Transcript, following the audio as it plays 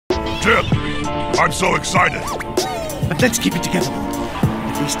tip. I'm so excited. But let's keep it together,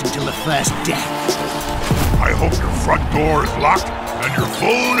 at least until the first death. I hope your front door is locked and your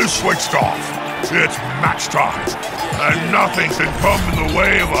phone is switched off. It's match time, and nothing can come in the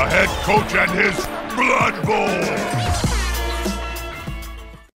way of a head coach and his Blood Bowl.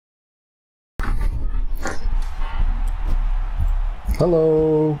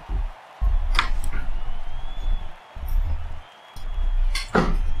 Hello.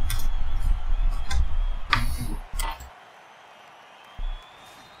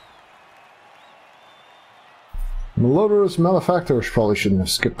 Malodorous malefactors. Probably shouldn't have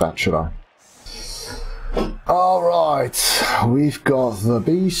skipped that, should I? Alright, we've got the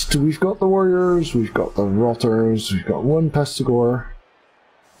beast, we've got the warriors, we've got the rotters, we've got one pestigore.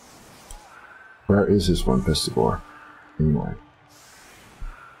 Where is his one pestigore? Anyway.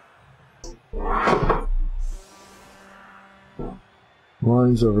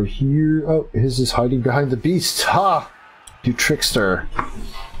 Mine's over here. Oh, his is hiding behind the beast. Ha! You trickster.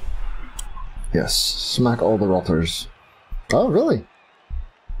 Yes, smack all the rotters. Oh, really?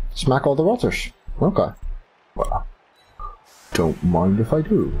 Smack all the rotters. Okay. Well, don't mind if I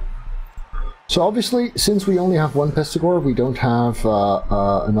do. So obviously, since we only have one pestigore, we don't have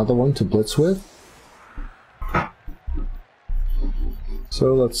another one to blitz with.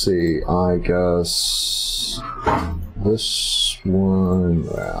 So let's see, I guess this one,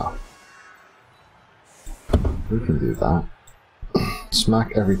 yeah. We can do that.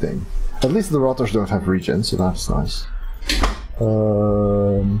 Smack everything. At least the rotters don't have regen, so that's nice.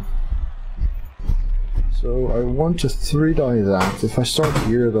 So I want to 3-die that. If I start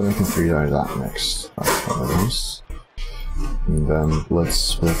here, then I can 3-die that next. That's kind of nice. And then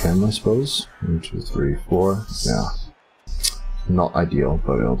let's with him, I suppose. 1, 2, 3, 4. Yeah. Not ideal,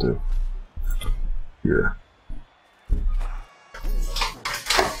 but it'll do. Here.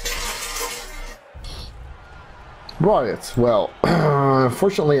 Right, well,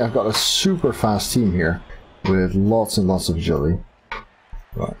 fortunately I've got a super fast team here with lots and lots of agility.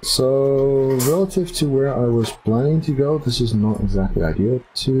 Right, so relative to where I was planning to go, this is not exactly ideal.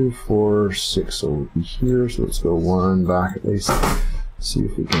 2, 4, 6, so we'll be here, so let's go 1 back at least. See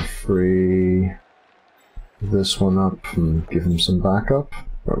if we can free this one up and give him some backup.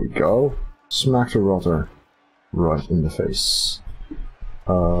 There we go. Smack the rotter right in the face.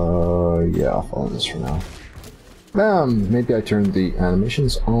 Yeah, I'll follow this for now. Maybe I turn the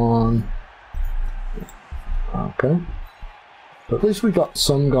animations on. Okay. But at least we got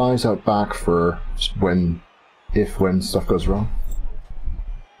some guys out back for when stuff goes wrong.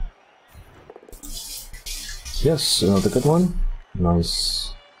 Yes, another good one.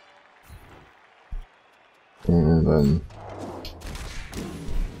 Nice. And then...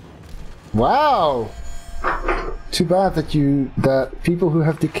 Wow! Too bad that people who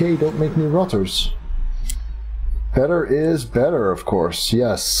have decay don't make new rotters. Better is better, of course,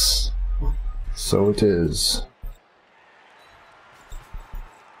 yes. So it is.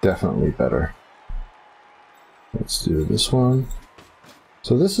 Definitely better. Let's do this one.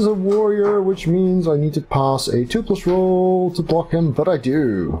 So this is a warrior, which means I need to pass a 2+ roll to block him, but I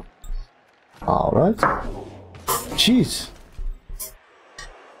do. Alright. Jeez.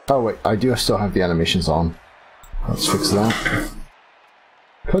 Oh wait, I do still have the animations on. Let's fix that.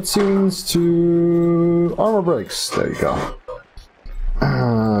 Cutscenes to armor breaks. There you go.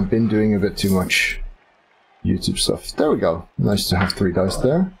 Been doing a bit too much YouTube stuff. There we go. Nice to have 3 dice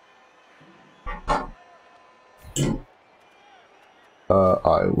there.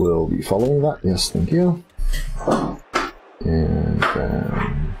 I will be following that. Yes, thank you. And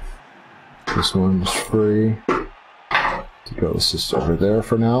then this one's free to go assist over there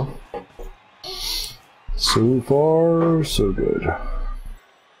for now. So far, so good.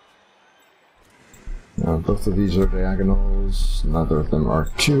 Now, both of these are diagonals. Neither of them are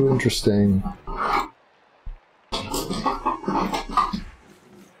too interesting.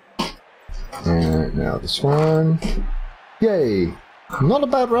 And now this one. Yay! Not a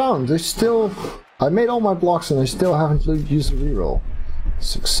bad round. I made all my blocks and I still haven't used a reroll.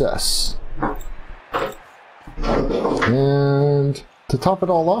 Success. And to top it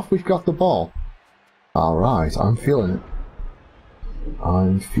all off, we've got the ball. Alright, I'm feeling it.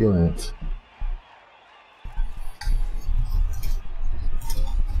 I'm feeling it.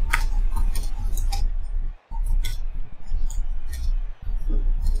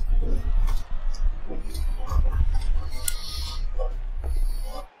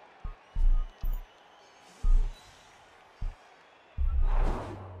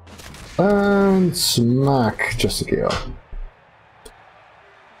 And smack Jessica.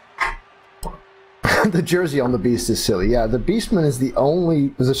 The jersey on the Beast is silly. Yeah, the Beastman is the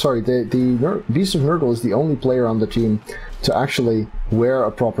only... Sorry, the Beast of Nurgle is the only player on the team to actually wear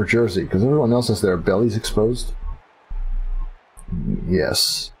a proper jersey, because everyone else has their bellies exposed.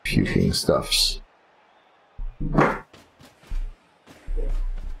 Yes, puking stuffs.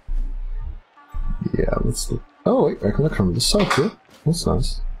 Yeah, let's look. Oh wait, I can look from the side too. That's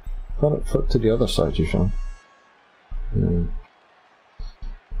nice. Got it flip to the other side, you show. Yeah.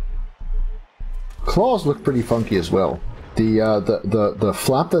 Claws look pretty funky as well. The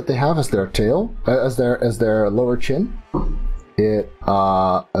flap that they have as their tail, as their lower chin, it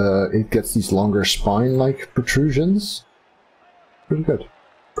gets these longer spine-like protrusions. Pretty good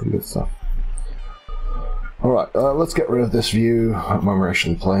stuff. All right, let's get rid of this view when we're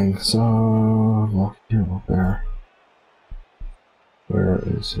actually playing. So lock here, lock there. Where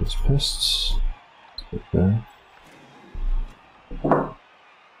is his fists? Right there.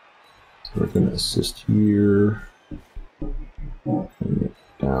 We're going to assist here, and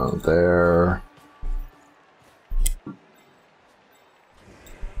down there,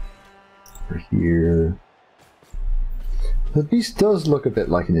 over here. The beast does look a bit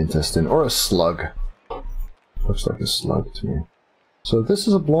like an intestine, or a slug. Looks like a slug to me. So this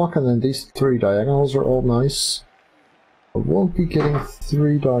is a block, and then these three diagonals are all nice. I won't be getting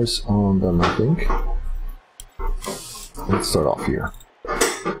 3 dice on them, I think. Let's start off here.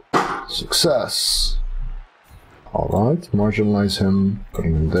 Success! Alright, marginalize him,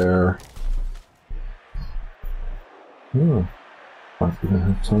 putting him there. Hmm. Might even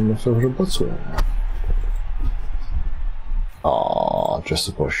have time left over to Bloodswear. Aww, just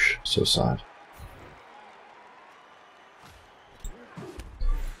a bush. So sad.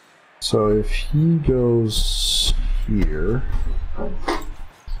 So if he goes here,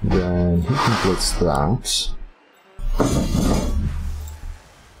 then he can blitz that.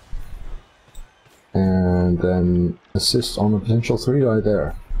 And then assist on a potential 3-die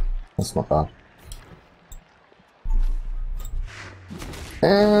there. That's not bad.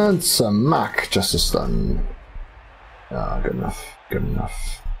 And smack, just a stun. Ah, good enough, good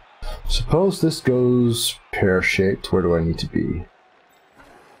enough. Suppose this goes pear-shaped. Where do I need to be?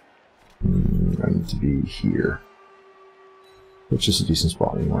 I need to be here. Which is a decent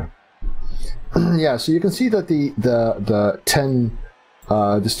spot anyway. Yeah, so you can see that the 10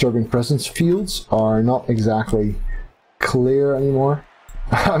 disturbing presence fields are not exactly clear anymore.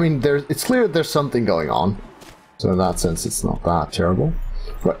 I mean, it's clear there's something going on. So in that sense, it's not that terrible.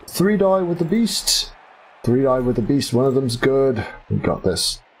 Right, 3-die with the beast. 3-die with the beast. One of them's good. We got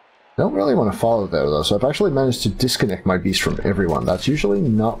this. I don't really want to follow there though, so I've actually managed to disconnect my beast from everyone. That's usually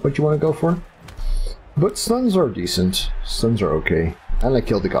not what you want to go for. But stuns are decent. Stuns are okay. And I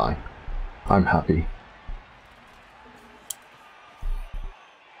killed the guy. I'm happy.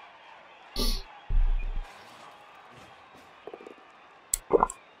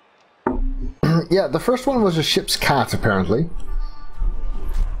 Yeah, the first one was a ship's cat, apparently.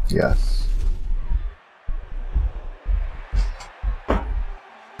 Yes.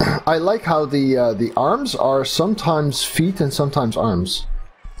 I like how the arms are sometimes feet and sometimes arms.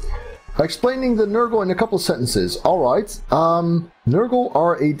 Explaining the Nurgle in a couple sentences. Alright, Nurgle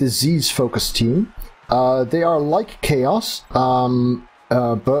are a disease-focused team. They are like Chaos,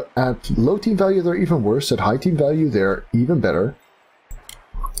 but at low team value they're even worse. At high team value they're even better.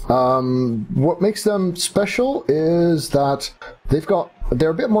 What makes them special is that they're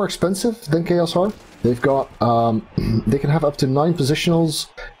a bit more expensive than Chaos are. They've got, they can have up to 9 positionals,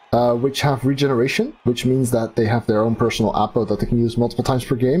 which have regeneration, which means that they have their own personal appo that they can use multiple times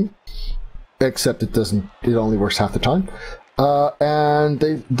per game. Except it only works half the time. And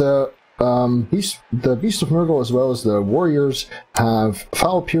the Beast of Nurgle, as well as the Warriors, have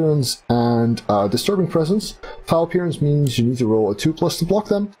Foul Appearance and Disturbing Presence. Foul Appearance means you need to roll a 2+ to block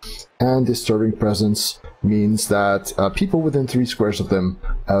them, and Disturbing Presence means that people within 3 squares of them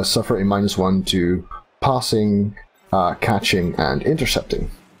suffer a -1 to passing, catching, and intercepting.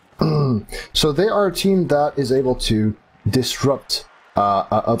 So they are a team that is able to disrupt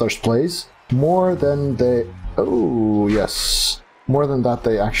others' plays more than they... Oh, yes. More than that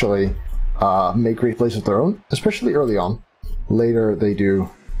they actually make great plays of their own, especially early on. Later they do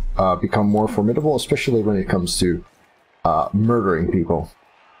become more formidable, especially when it comes to murdering people.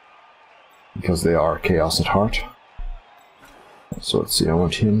 Because they are chaos at heart. So let's see, I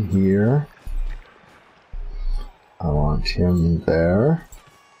want him here. I want him there.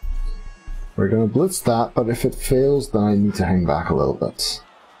 We're going to blitz that, but if it fails, then I need to hang back a little bit.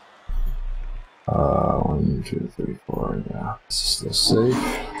 1, 2, 3, 4, yeah, this is still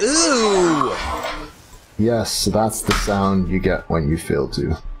safe. Ooh! Yes, that's the sound you get when you fail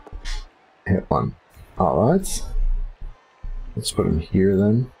to hit one. Alright. Let's put him here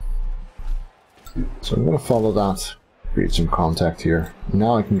then. So I'm going to follow that, create some contact here.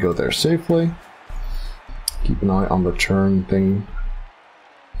 Now I can go there safely. Keep an eye on the turn thing.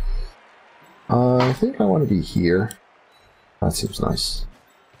 I think I want to be here. That seems nice.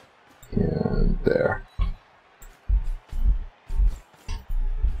 And there.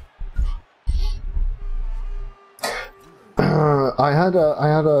 I had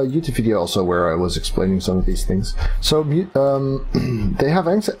a YouTube video also where I was explaining some of these things. So they have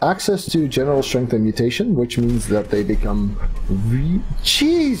access to general strength and mutation, which means that they become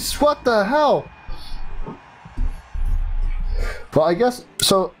Jeez, what the hell? But I guess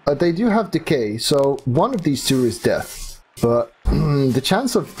so. They do have decay. So one of these two is death, but the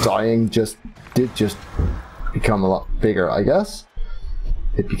chance of dying did become a lot bigger. I guess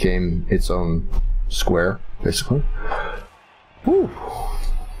it became its own square, basically. Whew.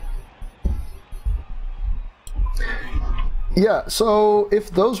 Yeah, so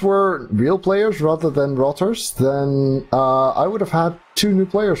if those were real players rather than rotters, then I would have had 2 new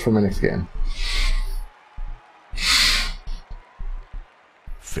players for my next game.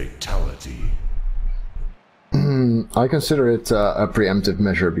 Fatality. I consider it a preemptive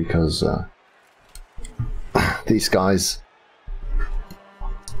measure because these guys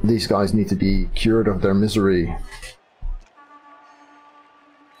need to be cured of their misery.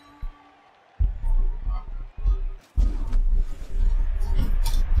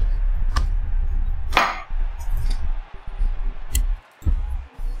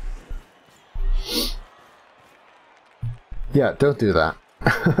 Yeah, don't do that.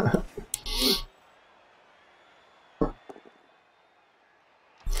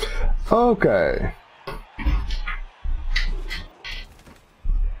 Okay.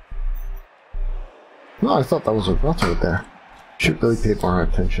 No, I thought that was a rotter there. Should really pay more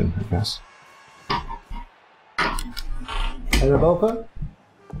attention, I guess. Hey, Belka?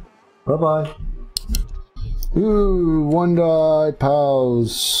 Bye-bye. Ooh, one-die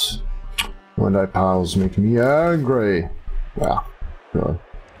pals. One-die pals make me angry. Wow. Really.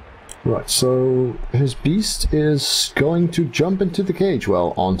 Right, so his beast is going to jump into the cage.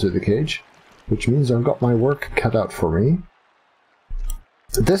 Well, onto the cage. Which means I've got my work cut out for me.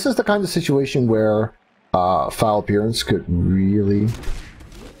 This is the kind of situation where foul appearance could really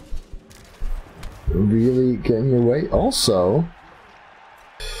get in your way. Also,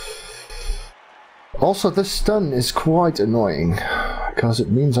 this stun is quite annoying, because it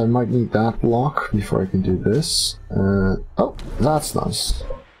means I might need that block before I can do this. Oh, that's nice.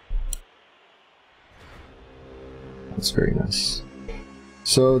 That's very nice.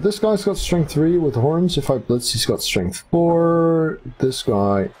 So this guy's got strength 3 with horns. If I blitz, he's got strength 4. This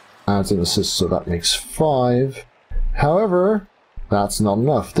guy adds an assist, so that makes 5. However, that's not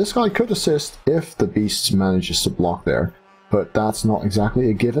enough. This guy could assist if the beast manages to block there, but that's not exactly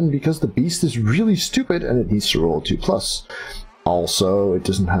a given because the beast is really stupid and it needs to roll 2+. Also, it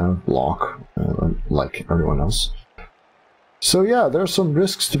doesn't have block like everyone else. So yeah, there are some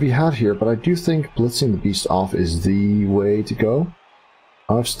risks to be had here, but I do think blitzing the beast off is the way to go.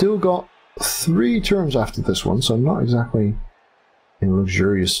 I've still got 3 turns after this one, so I'm not exactly in a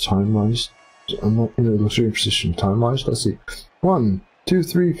luxurious time-wise. I'm not in a luxurious position time-wise. Let's see. 1, 2,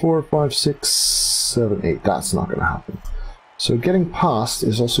 3, 4, 5, 6, 7, 8. That's not going to happen. So getting past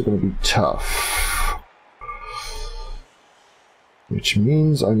is also going to be tough. Which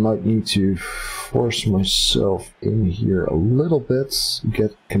means I might need to force myself in here a little bit,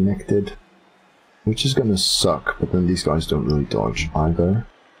 get connected. Which is going to suck, but then these guys don't really dodge either.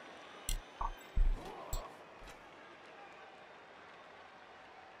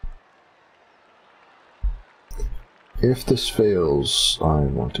 If this fails, I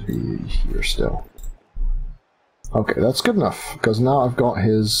want to be here still. Okay, that's good enough, because now I've got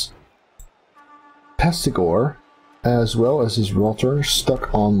his Pestigore, as well as his Rotter,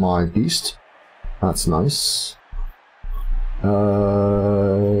 stuck on my beast. That's nice.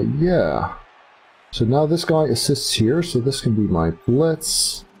 Yeah. So now this guy assists here, so this can be my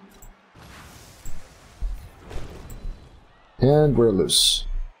Blitz. And we're loose.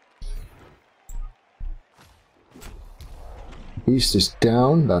 Beast is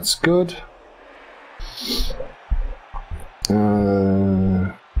down, that's good.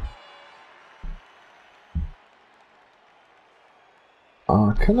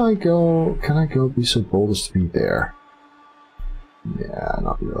 Can I go be so bold as to be there? Yeah,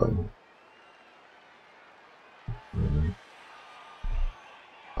 not really.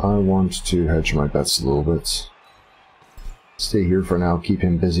 I want to hedge my bets a little bit. Stay here for now, keep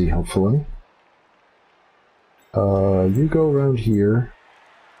him busy, hopefully. You go around here.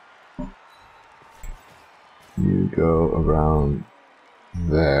 go around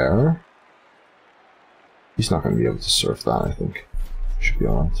there. He's not going to be able to surf that, I think. Should be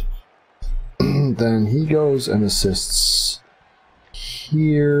alright. Then he goes and assists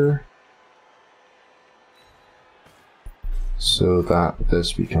here. So that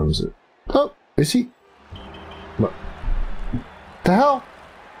this becomes it. Oh, is he? What the hell?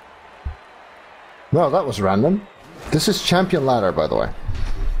 No, that was random. This is champion ladder, by the way.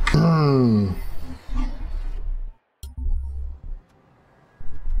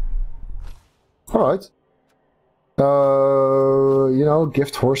 Alright. You know,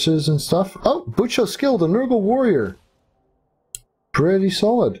 gift horses and stuff. Oh, Butcho skill, the Nurgle warrior. Pretty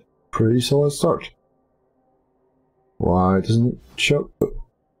solid. Pretty solid start. Why doesn't it show?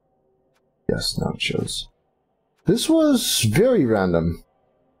 Yes, now it shows. This was very random.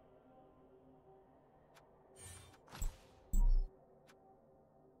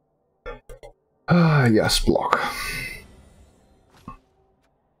 Yes, block.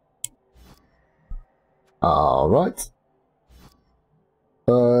 Alright.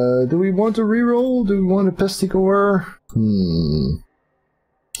 Do we want to reroll? Do we want a Pesticor?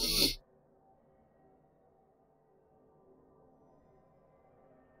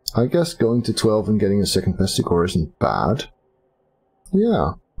 I guess going to 12 and getting a second Pesticor isn't bad.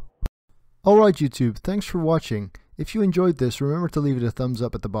 Yeah. Alright YouTube, thanks for watching. If you enjoyed this, remember to leave it a thumbs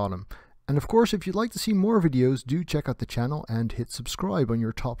up at the bottom. And of course, if you'd like to see more videos, do check out the channel and hit subscribe on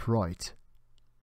your top right.